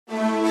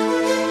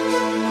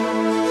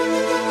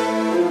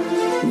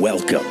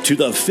Welcome to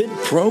the Fit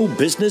Pro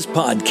Business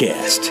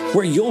Podcast,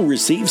 where you'll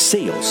receive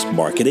sales,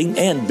 marketing,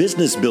 and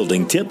business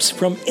building tips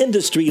from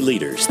industry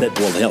leaders that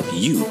will help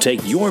you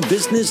take your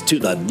business to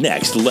the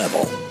next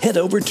level. Head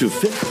over to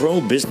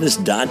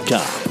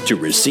fitprobusiness.com to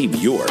receive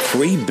your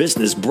free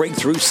business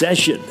breakthrough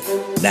session.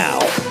 Now,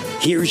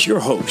 here's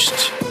your host,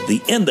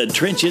 the In the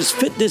Trenches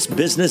fitness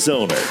business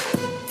owner,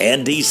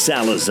 Andy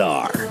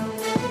Salazar.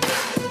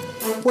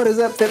 What is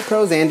up, Fit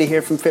Pros? Andy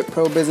here from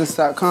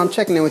fitprobusiness.com,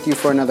 checking in with you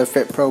for another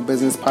Fit Pro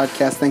Business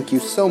Podcast. Thank you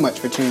so much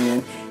for tuning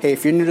in. Hey,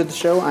 if you're new to the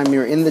show, I'm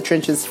your In the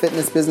Trenches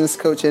fitness business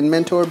coach and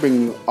mentor,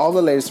 bringing you all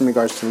the latest in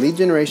regards to lead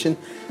generation,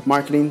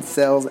 marketing,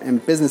 sales,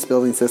 and business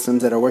building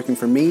systems that are working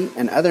for me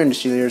and other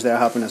industry leaders that are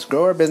helping us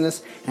grow our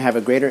business and have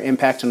a greater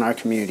impact on our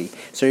community.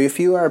 So if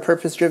you are a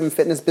purpose-driven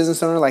fitness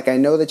business owner like I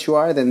know that you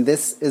are, then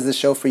this is the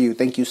show for you.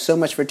 Thank you so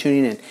much for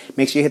tuning in.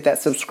 Make sure you hit that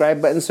subscribe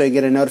button so you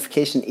get a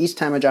notification each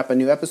time I drop a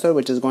new episode,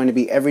 which is going to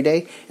be every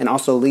day. And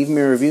also leave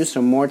me a review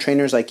so more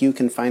trainers like you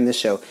can find this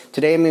show.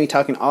 Today I'm going to be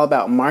talking all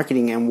about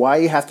marketing and why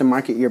you have to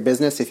market your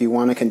business if you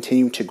want to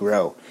continue to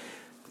grow.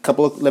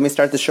 Let me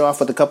start the show off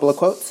with a couple of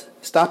quotes.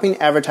 Stopping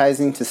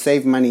advertising to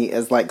save money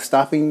is like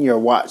stopping your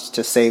watch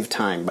to save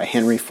time, by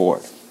Henry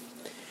Ford.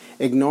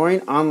 Ignoring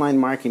online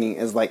marketing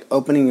is like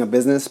opening a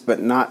business but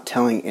not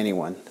telling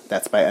anyone.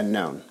 That's by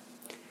Unknown.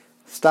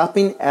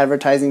 Stopping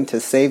advertising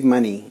to save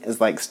money is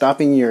like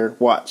stopping your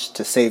watch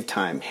to save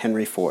time,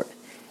 Henry Ford.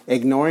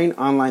 Ignoring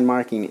online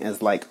marketing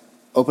is like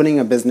opening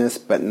a business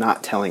but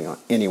not telling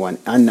anyone,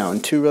 Unknown.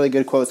 Two really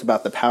good quotes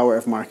about the power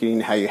of marketing,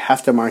 how you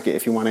have to market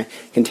if you want to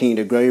continue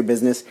to grow your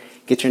business,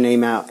 get your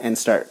name out, and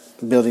start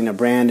building a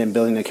brand and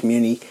building a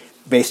community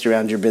based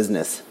around your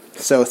business.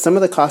 So some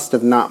of the cost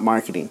of not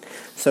marketing.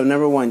 So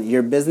number one,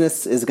 your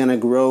business is going to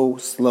grow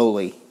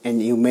slowly,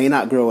 and you may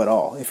not grow at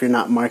all if you're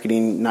not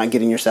marketing, not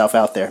getting yourself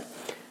out there.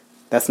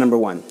 That's number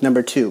one.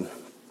 Number two,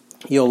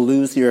 you'll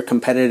lose your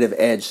competitive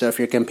edge. So if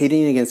you're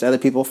competing against other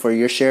people for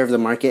your share of the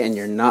market and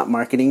you're not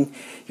marketing,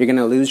 you're going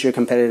to lose your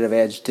competitive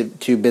edge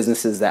to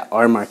businesses that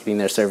are marketing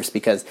their service,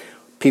 because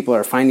people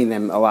are finding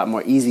them a lot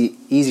more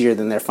easier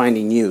than they're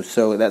finding you.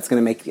 So that's going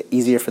to make it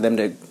easier for them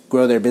to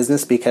grow their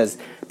business because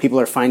people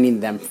are finding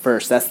them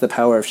first. That's the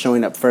power of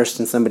showing up first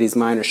in somebody's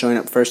mind or showing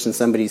up first in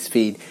somebody's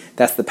feed.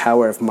 That's the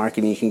power of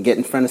marketing. You can get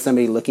in front of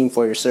somebody looking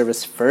for your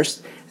service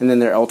first, and then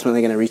they're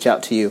ultimately going to reach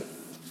out to you.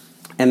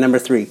 And number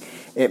three,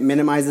 it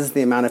minimizes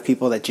the amount of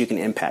people that you can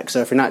impact. So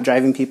if you're not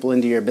driving people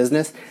into your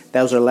business,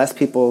 those are less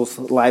people's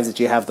lives that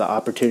you have the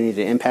opportunity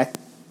to impact,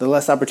 the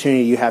less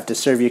opportunity you have to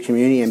serve your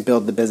community and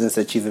build the business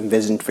that you've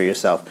envisioned for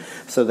yourself.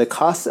 So the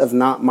cost of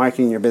not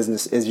marketing your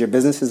business is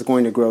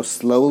going to grow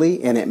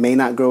slowly, and it may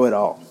not grow at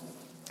all.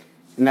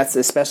 And that's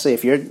especially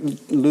if you're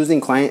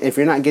losing clients, if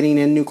you're not getting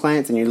in new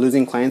clients and you're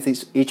losing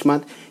clients each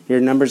month, your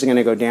numbers are going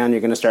to go down.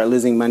 You're going to start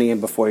losing money,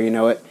 and before you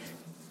know it,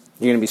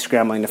 you're going to be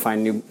scrambling to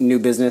find new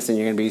business, and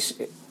you're going to be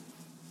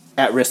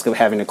at risk of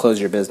having to close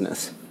your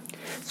business.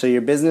 So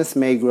your business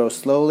may grow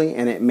slowly,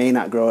 and it may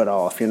not grow at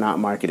all if you're not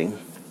marketing.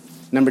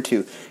 Number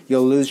two,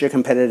 you'll lose your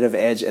competitive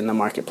edge in the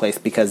marketplace,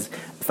 because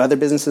if other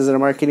businesses are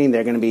marketing,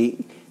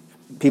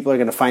 people are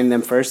going to find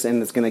them first,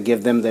 and it's going to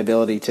give them the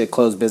ability to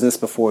close business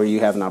before you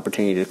have an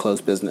opportunity to close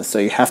business. So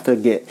you have to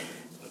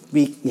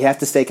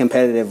stay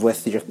competitive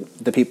with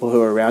the people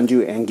who are around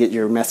you and get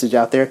your message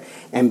out there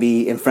and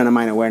be in front of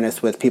mind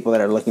awareness with people that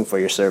are looking for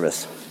your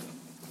service.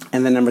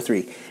 And then number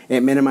three,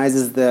 it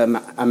minimizes the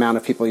amount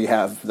of people you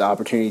have the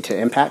opportunity to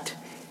impact.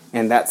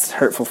 And that's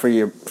hurtful for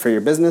your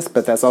business,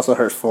 but that's also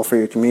hurtful for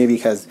your community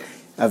because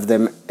of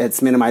them.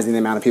 It's minimizing the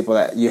amount of people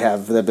that you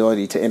have the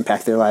ability to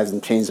impact their lives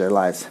and change their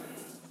lives.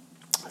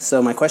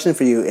 So my question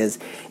for you is,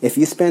 if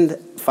you spend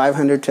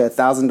 $500 to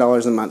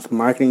 $1,000 a month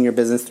marketing your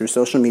business through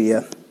social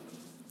media,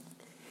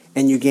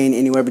 and you gain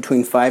anywhere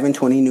between 5 and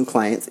 20 new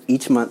clients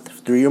each month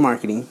through your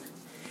marketing,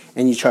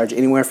 and you charge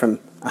anywhere from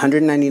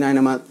 $199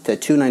 a month to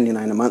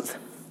 $299 a month,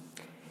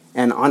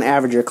 and on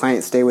average your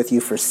clients stay with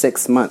you for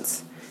 6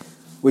 months,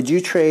 would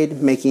you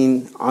trade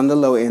making, on the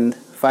low end,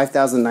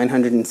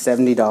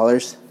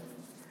 $5,970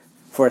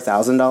 for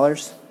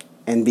 $1,000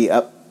 and be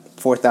up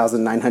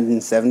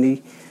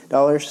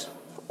 $4,970?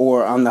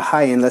 Or on the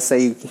high end, let's say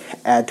you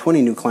add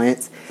 20 new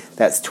clients,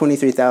 that's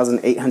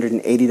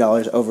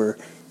 $23,880 over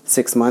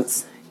 6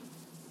 months.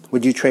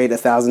 Would you trade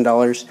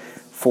 $1,000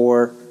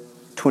 for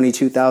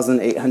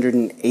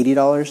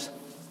 $22,880?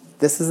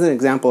 This is an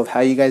example of how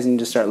you guys need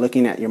to start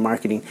looking at your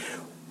marketing.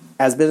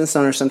 As business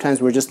owners, sometimes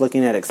we're just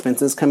looking at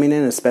expenses coming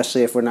in,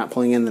 especially if we're not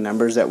pulling in the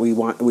numbers that we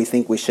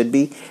think we should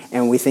be,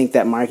 and we think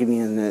that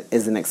marketing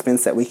is an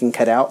expense that we can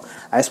cut out.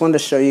 I just wanted to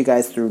show you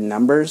guys through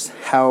numbers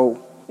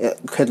how it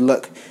could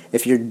look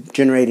if you're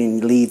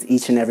generating leads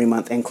each and every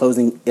month and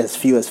closing as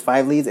few as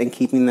 5 leads and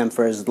keeping them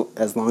for as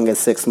long as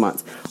 6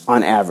 months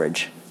on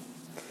average.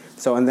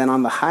 So, and then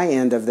on the high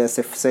end of this,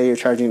 if say you're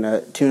charging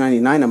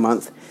 $299 a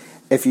month,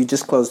 if you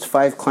just closed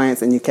 5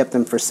 clients and you kept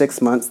them for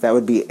 6 months, that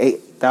would be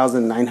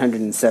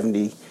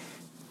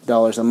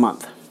 $8,970 a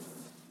month.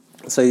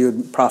 So you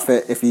would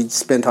profit, if you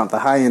spent on the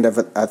high end of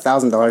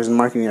 $1,000 in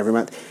marketing every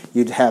month,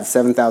 you'd have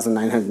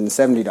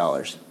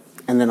 $7,970.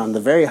 And then on the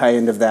very high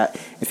end of that,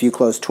 if you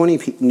close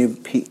 20 new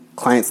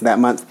clients that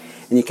month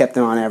and you kept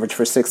them on average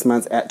for 6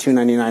 months at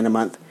 $299 a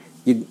month,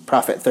 you'd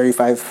profit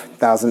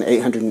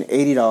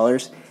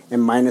 $35,880,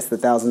 and minus the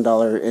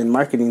 $1,000 in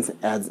marketing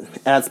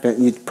ad spent,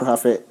 you'd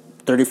profit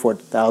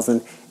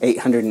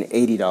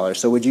 $34,880.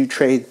 So would you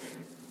trade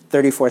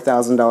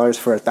 $34,000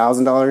 for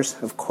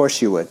 $1,000? Of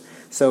course you would.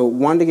 So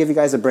wanted to give you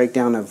guys a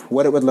breakdown of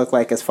what it would look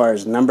like as far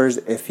as numbers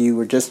if you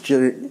were just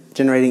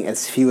generating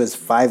as few as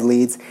 5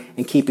 leads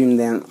and keeping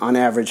them on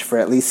average for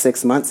at least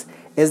 6 months.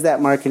 Is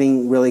that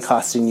marketing really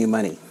costing you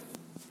money?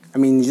 I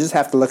mean, you just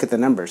have to look at the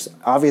numbers.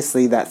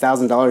 Obviously, that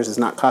 $1,000 is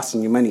not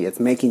costing you money. It's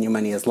making you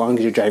money as long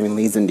as you're driving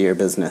leads into your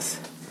business.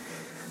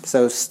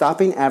 So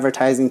stopping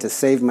advertising to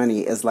save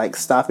money is like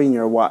stopping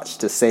your watch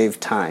to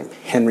save time.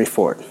 Henry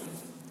Ford.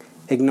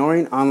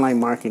 Ignoring online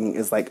marketing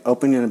is like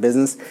opening a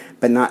business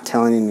but not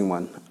telling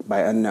anyone by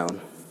unknown.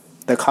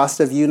 The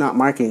cost of you not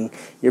marketing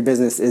your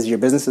business is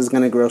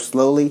going to grow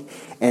slowly,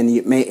 and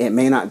it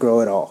may not grow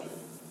at all.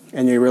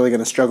 And you're really going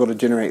to struggle to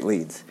generate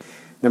leads.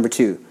 Number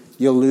 2,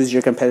 you'll lose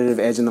your competitive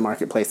edge in the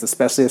marketplace,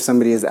 especially if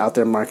somebody is out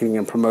there marketing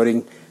and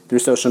promoting through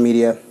social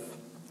media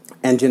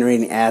and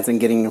generating ads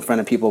and getting in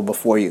front of people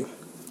before you.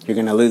 You're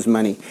going to lose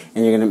money,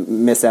 and you're going to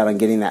miss out on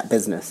getting that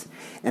business.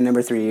 And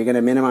number 3, you're going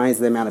to minimize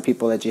the amount of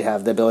people that you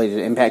have the ability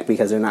to impact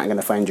because they're not going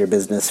to find your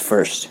business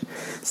first.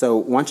 So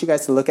I want you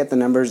guys to look at the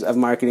numbers of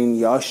marketing.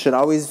 You all should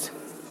always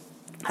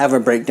have a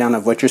breakdown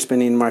of what you're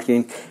spending in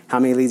marketing, how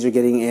many leads you're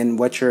getting in,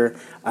 what your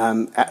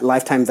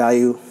lifetime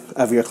value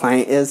of your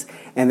client is,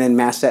 and then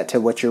match that to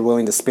what you're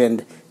willing to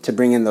spend to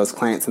bring in those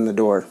clients in the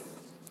door.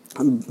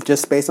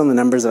 Just based on the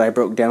numbers that I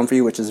broke down for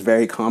you, which is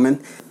very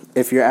common,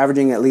 if you're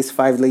averaging at least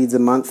 5 leads a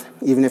month,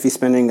 even if you're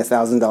spending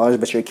 $1,000,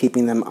 but you're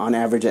keeping them on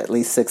average at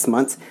least 6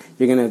 months,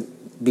 you're going to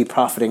be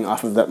profiting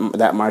off of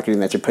that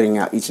marketing that you're putting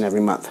out each and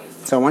every month.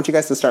 So I want you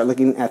guys to start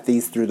looking at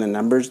these through a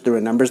numbers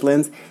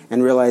lens,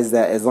 and realize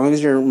that as long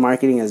as your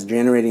marketing is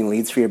generating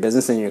leads for your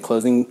business and you're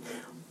closing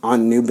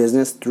on new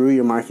business through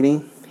your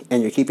marketing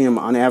and you're keeping them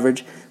on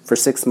average for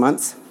 6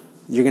 months,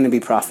 you're going to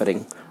be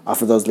profiting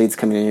off of those leads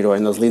coming in your door.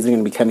 And those leads are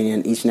going to be coming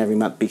in each and every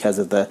month because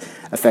of the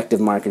effective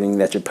marketing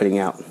that you're putting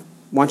out. I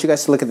want you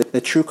guys to look at the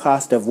true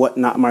cost of what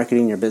not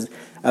marketing your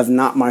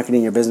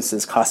business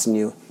is costing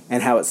you,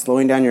 and how it's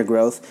slowing down your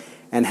growth,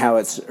 and how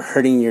it's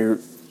hurting your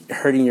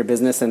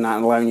business and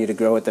not allowing you to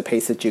grow at the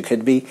pace that you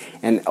could be,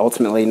 and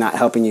ultimately not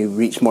helping you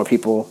reach more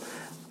people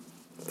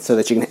so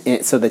that you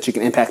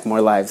can impact more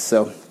lives.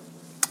 So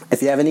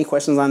if you have any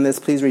questions on this,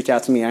 please reach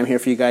out to me. I'm here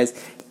for you guys.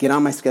 Get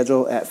on my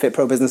schedule at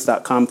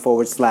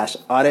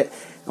fitprobusiness.com/audit.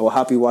 And we'll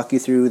help you walk you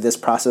through this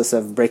process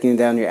of breaking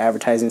down your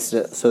advertising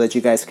so that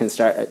you guys can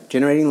start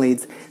generating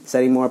leads,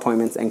 setting more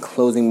appointments, and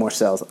closing more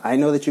sales. I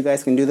know that you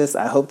guys can do this.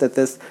 I hope that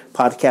this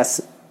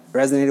podcast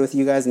resonated with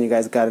you guys and you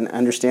guys got an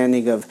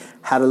understanding of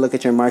how to look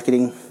at your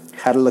marketing,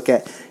 how to look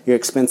at your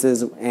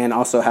expenses, and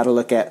also how to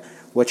look at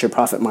what your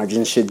profit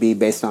margins should be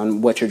based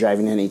on what you're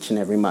driving in each and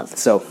every month.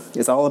 So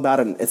it's all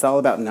about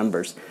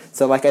numbers.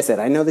 So like I said,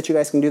 I know that you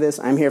guys can do this.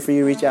 I'm here for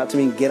you. Reach out to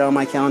me. Get on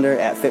my calendar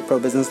at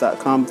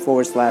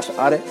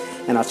fitprobusiness.com/audit.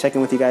 And I'll check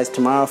in with you guys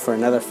tomorrow for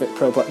another Fit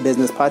Pro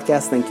Business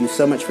podcast. Thank you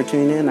so much for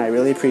tuning in. I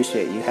really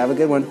appreciate you. Have a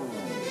good one.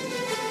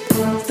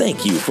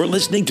 Thank you for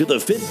listening to the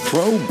Fit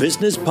Pro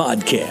Business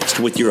Podcast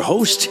with your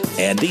host,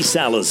 Andy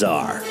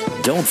Salazar.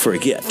 Don't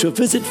forget to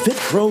visit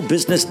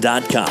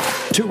fitprobusiness.com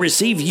to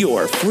receive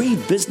your free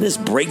business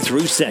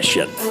breakthrough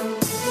session.